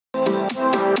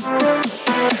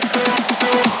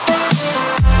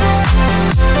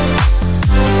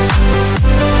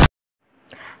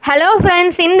Hello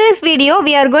friends, in this video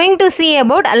we are going to see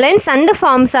about lens and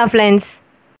forms of lens.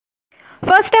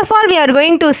 First of all, we are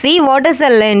going to see what is a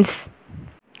lens.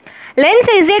 Lens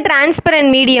is a transparent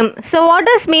medium. So what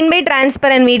is mean by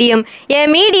transparent medium? A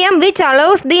medium which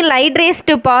allows the light rays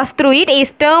to pass through it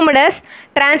is termed as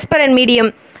transparent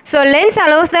medium. So lens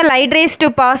allows the light rays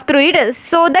to pass through it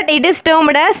so that it is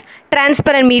termed as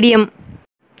transparent medium.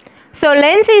 So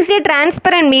lens is a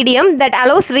transparent medium that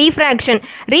allows refraction.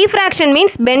 Refraction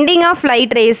means bending of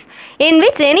light rays in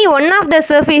which any one of the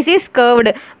surface is curved,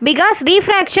 because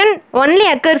refraction only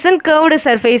occurs in curved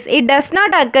surface. It does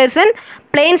not occur in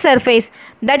plane surface.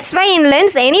 That's why in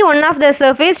lens any one of the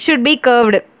surface should be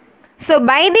curved. So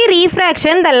by the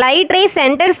refraction the light rays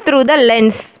enters through the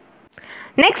lens.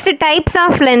 Next, types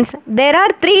of lens. There are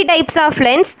three types of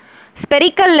lens: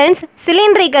 spherical lens,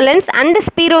 cylindrical lens and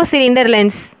spherocylinder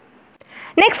lens.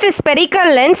 Next, spherical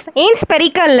lens. In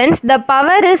spherical lens, the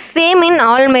power is same in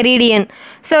all meridian.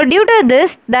 So due to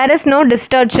this, there is no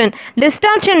distortion.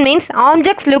 Distortion means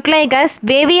objects look like as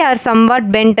wavy or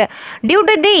somewhat bent. Due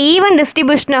to the even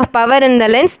distribution of power in the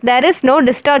lens, there is no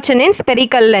distortion in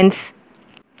spherical lens.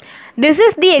 This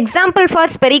is the example for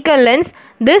spherical lens.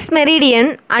 This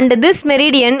meridian and this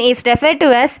meridian is referred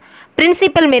to as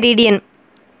principal meridian.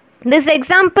 This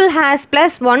example has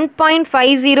plus 1.50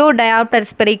 diopter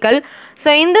spherical.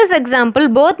 So in this example,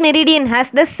 both meridian has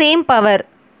the same power.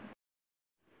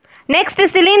 Next,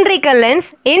 cylindrical lens.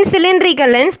 In cylindrical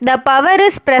lens, the power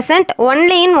is present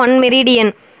only in one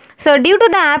meridian. So due to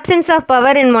the absence of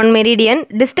power in one meridian,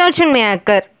 distortion may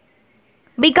occur,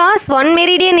 because one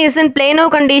meridian is in plano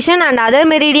condition and other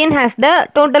meridian has the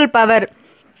total power.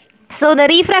 So the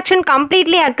refraction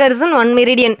completely occurs in one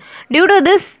meridian. Due to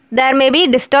this, there may be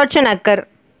distortion occur.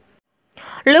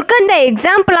 Look at the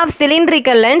example of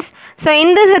cylindrical lens. So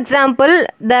in this example,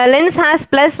 the lens has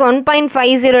plus 1.50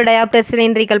 diopter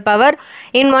cylindrical power.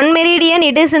 In one meridian,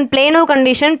 it is in plano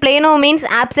condition. Plano means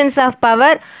absence of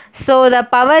power. So the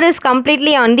power is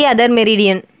completely on the other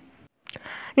meridian.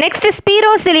 Next,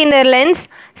 spherocylinder lens.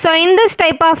 So in this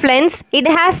type of lens, it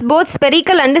has both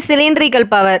spherical and cylindrical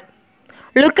power.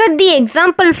 Look at the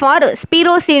example for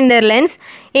spherocylinder lens.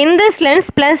 In this lens,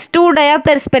 plus 2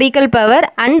 diopter spherical power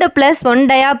and plus 1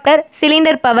 diopter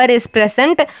cylinder power is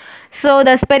present. So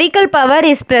the spherical power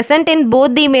is present in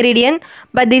both the meridian,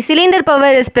 but the cylinder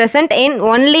power is present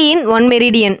only in one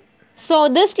meridian. So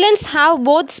this lens have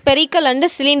both spherical and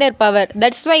cylinder power.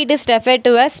 That's why it is referred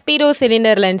to as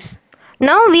spherocylinder lens.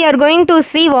 Now we are going to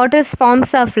see what is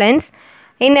forms of lens.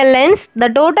 In a lens, the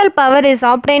total power is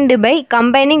obtained by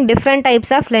combining different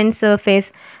types of lens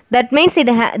surface. That means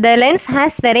the lens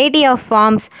has variety of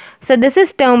forms. So this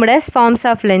is termed as forms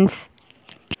of lens.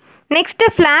 Next,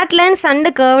 flat lens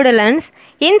and curved lens.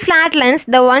 In flat lens,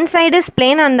 the one side is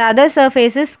plane and the other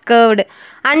surface is curved.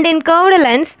 And in curved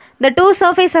lens, the two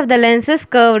surfaces of the lens is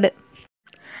curved.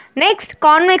 Next,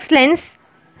 convex lens.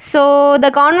 So the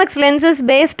convex lens is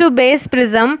base to base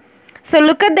prism. So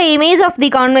look at the image of the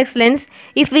convex lens.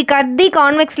 If we cut the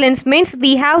convex lens means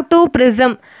we have two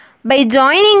prisms. By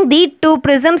joining the two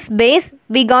prisms base,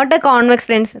 we got a convex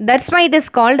lens. That's why it is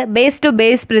called base to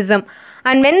base prism.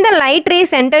 And when the light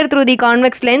rays enter through the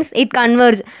convex lens, it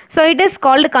converges. So it is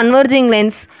called converging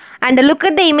lens. And look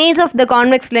at the image of the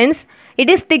convex lens. It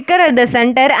is thicker at the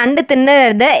center and thinner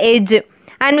at the edge.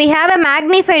 And we have a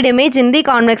magnified image in the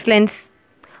convex lens.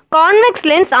 Convex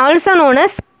lens, also known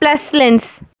as plus lens.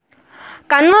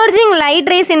 Converging light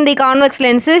rays in the convex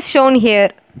lens is shown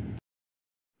here.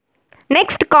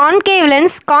 Next, concave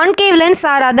lens. Concave lens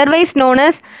are otherwise known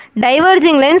as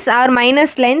diverging lens or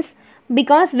minus lens,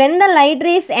 because when the light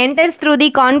rays enters through the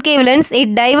concave lens,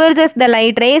 it diverges the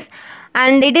light rays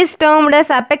and it is termed as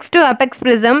apex to apex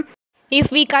prism. If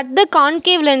we cut the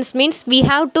concave lens means we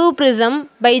have two prisms.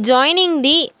 By joining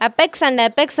the apex and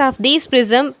apex of these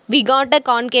prisms, we got a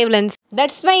concave lens.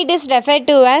 That's why it is referred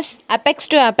to as apex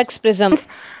to apex prism.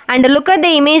 And look at the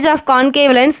image of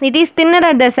concave lens. It is thinner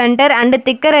at the center and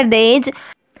thicker at the edge.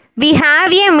 We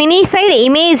have a minified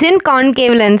image in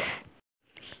concave lens.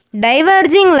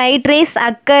 Diverging light rays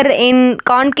occur in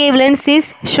concave lens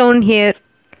is shown here.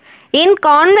 In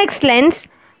convex lens,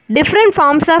 different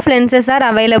forms of lenses are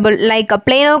available like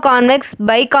plano convex,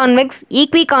 biconvex,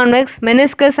 equiconvex,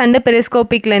 meniscus and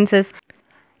periscopic lenses.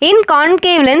 In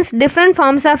concave lens, different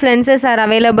forms of lenses are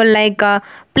available like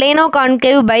plano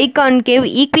concave, biconcave,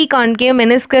 equiconcave,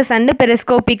 meniscus and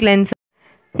periscopic lenses.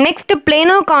 Next,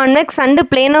 plano convex and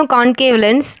plano concave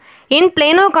lens. In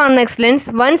plano convex lens,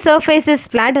 one surface is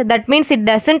flat. That means it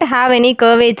doesn't have any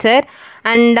curvature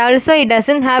and also it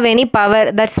doesn't have any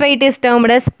power. That's why it is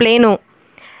termed as plano.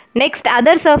 Next,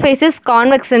 other surface is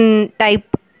convex in type.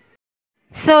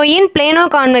 So in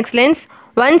plano-convex lens,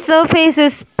 one surface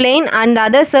is plane and the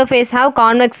other surface have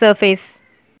convex surface.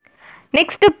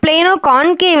 Next,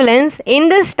 plano-concave lens. In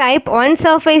this type, one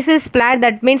surface is flat,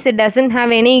 that means it doesn't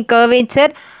have any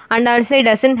curvature and also it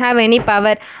doesn't have any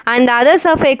power, and the other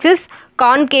surface is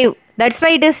concave. That's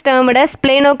why it is termed as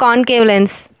plano-concave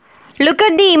lens. Look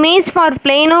at the image for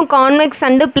plano-convex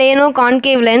and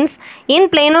plano-concave lens. In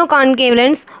plano-concave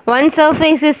lens, one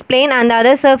surface is plane and the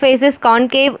other surface is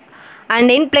concave,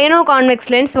 and in plano-convex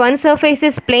lens, one surface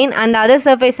is plane and the other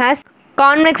surface has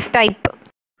convex type.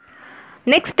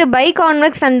 Next,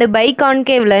 biconvex and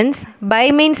biconcave lens.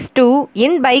 Bi means two.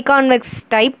 In biconvex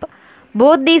type,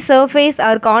 both the surface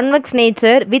are convex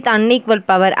nature with unequal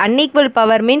power. Unequal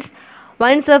power means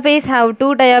one surface have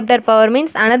 2 diopter power,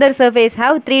 means another surface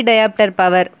have 3 diopter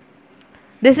power.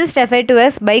 This is referred to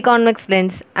as biconvex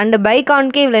lens. And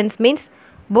biconcave lens means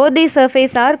both the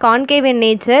surface are concave in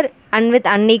nature and with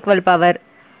unequal power.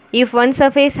 If one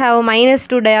surface have minus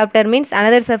 2 diopter, means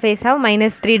another surface have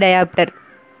minus 3 diopter.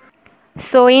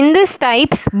 So in these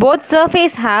types, both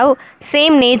surface have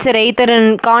same nature, either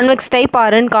in convex type or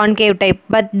in concave type,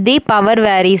 but the power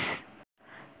varies.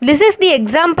 This is the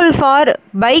example for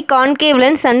biconcave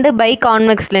lens and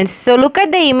biconvex lens. So look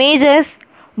at the images,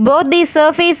 both the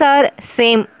surface are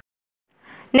same.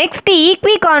 Next,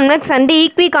 equiconvex and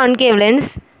equiconcave lens.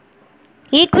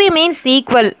 Equi means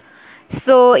equal.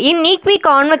 So in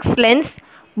equiconvex lens,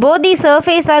 both the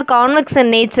surface are convex in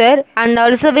nature and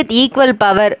also with equal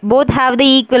power. Both have the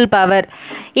equal power.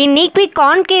 In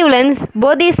equiconcave lens,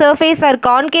 both the surface are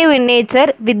concave in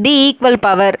nature with the equal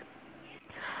power.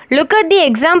 Look at the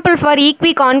example for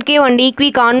equiconcave and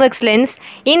equiconvex lens.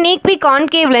 In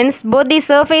equiconcave lens, both the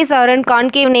surface are in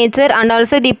concave nature and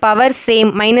also the power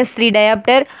same, minus 3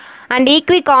 diopter. And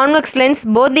equiconvex lens,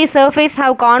 both the surface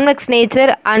have convex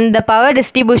nature and the power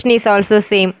distribution is also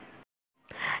same.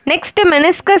 Next,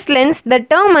 meniscus lens. The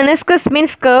term meniscus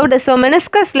means curved. So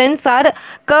meniscus lenses are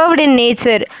curved in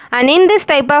nature, and in this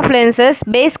type of lenses,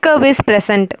 base curve is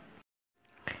present.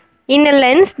 In a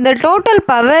lens, the total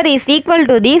power is equal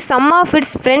to the sum of its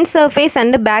front surface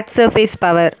and back surface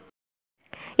power.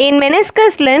 In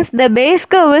meniscus lens, the base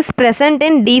curve is present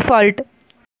in default.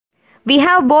 We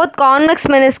have both convex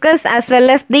meniscus as well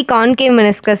as the concave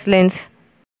meniscus lens.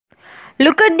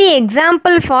 Look at the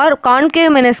example for concave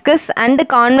meniscus and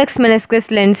convex meniscus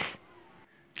lens.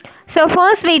 So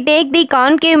first we take the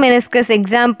concave meniscus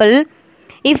example.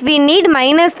 If we need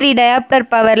minus 3 diopter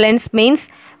power lens, means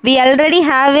we already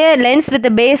have a lens with a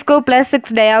base curve plus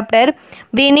 6 diopter.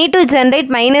 We need to generate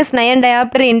minus 9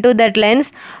 diopter into that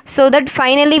lens, so that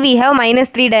finally we have minus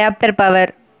 3 diopter power.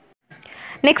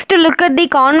 Next, look at the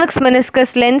convex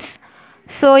meniscus lens.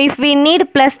 So if we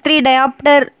need plus 3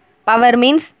 diopter power,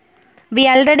 means we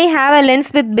already have a lens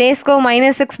with base curve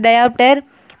minus 6 diopter.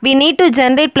 We need to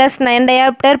generate plus 9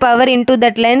 diopter power into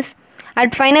that lens.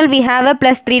 At final we have a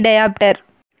plus 3 diopter.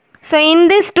 So in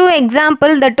these two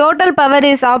examples, the total power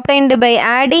is obtained by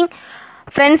adding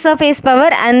front surface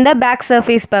power and the back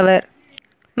surface power.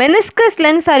 Meniscus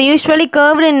lenses are usually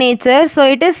curved in nature, so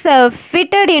it is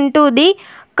fitted into the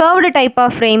curved type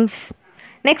of frames.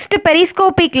 Next,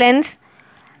 periscopic lens.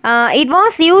 It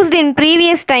was used in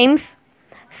previous times.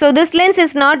 So this lens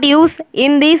is not used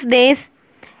in these days.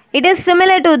 It is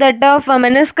similar to that of a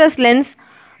meniscus lens.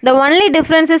 The only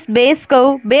difference is base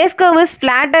curve. Base curve is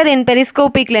flatter in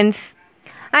periscopic lens.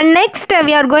 And next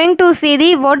we are going to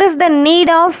see what is the need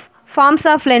of forms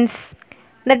of lens.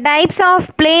 The types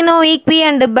of plano, equi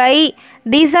and bi,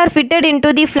 these are fitted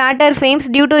into the flatter frames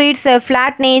due to its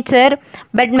flat nature,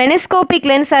 but meniscopic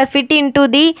lens are fit into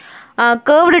the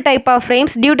curved type of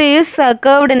frames due to its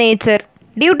curved nature.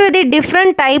 Due to the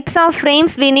different types of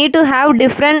frames, we need to have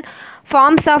different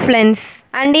forms of lens.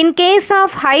 And in case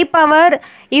of high power,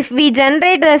 if we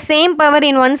generate the same power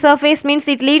in one surface, means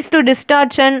it leads to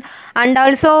distortion and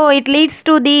also it leads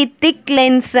to the thick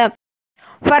lens.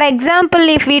 For example,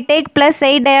 if we take plus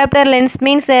 8 diopter lens,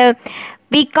 means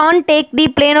we can't take the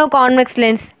plano-convex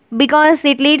lens because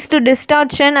it leads to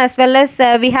distortion, as well as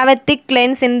we have a thick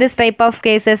lens in this type of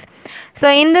cases. So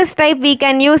in this type we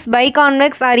can use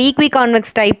biconvex or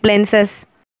equiconvex type lenses.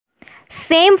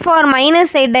 Same for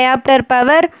minus 8 diopter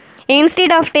power.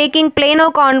 Instead of taking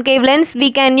plano-concave lens,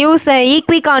 we can use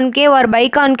equiconcave or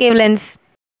biconcave lens.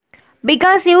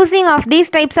 Because using of these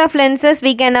types of lenses,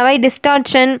 we can avoid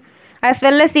distortion, as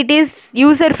well as it is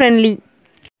user friendly.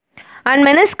 And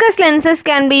meniscus lenses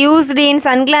can be used in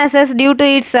sunglasses due to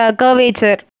its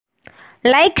curvature.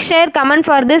 Like, share, comment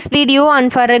for this video,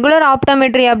 and for regular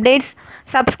optometry updates,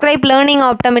 subscribe Learning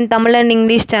Optom in Tamil and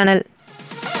English channel.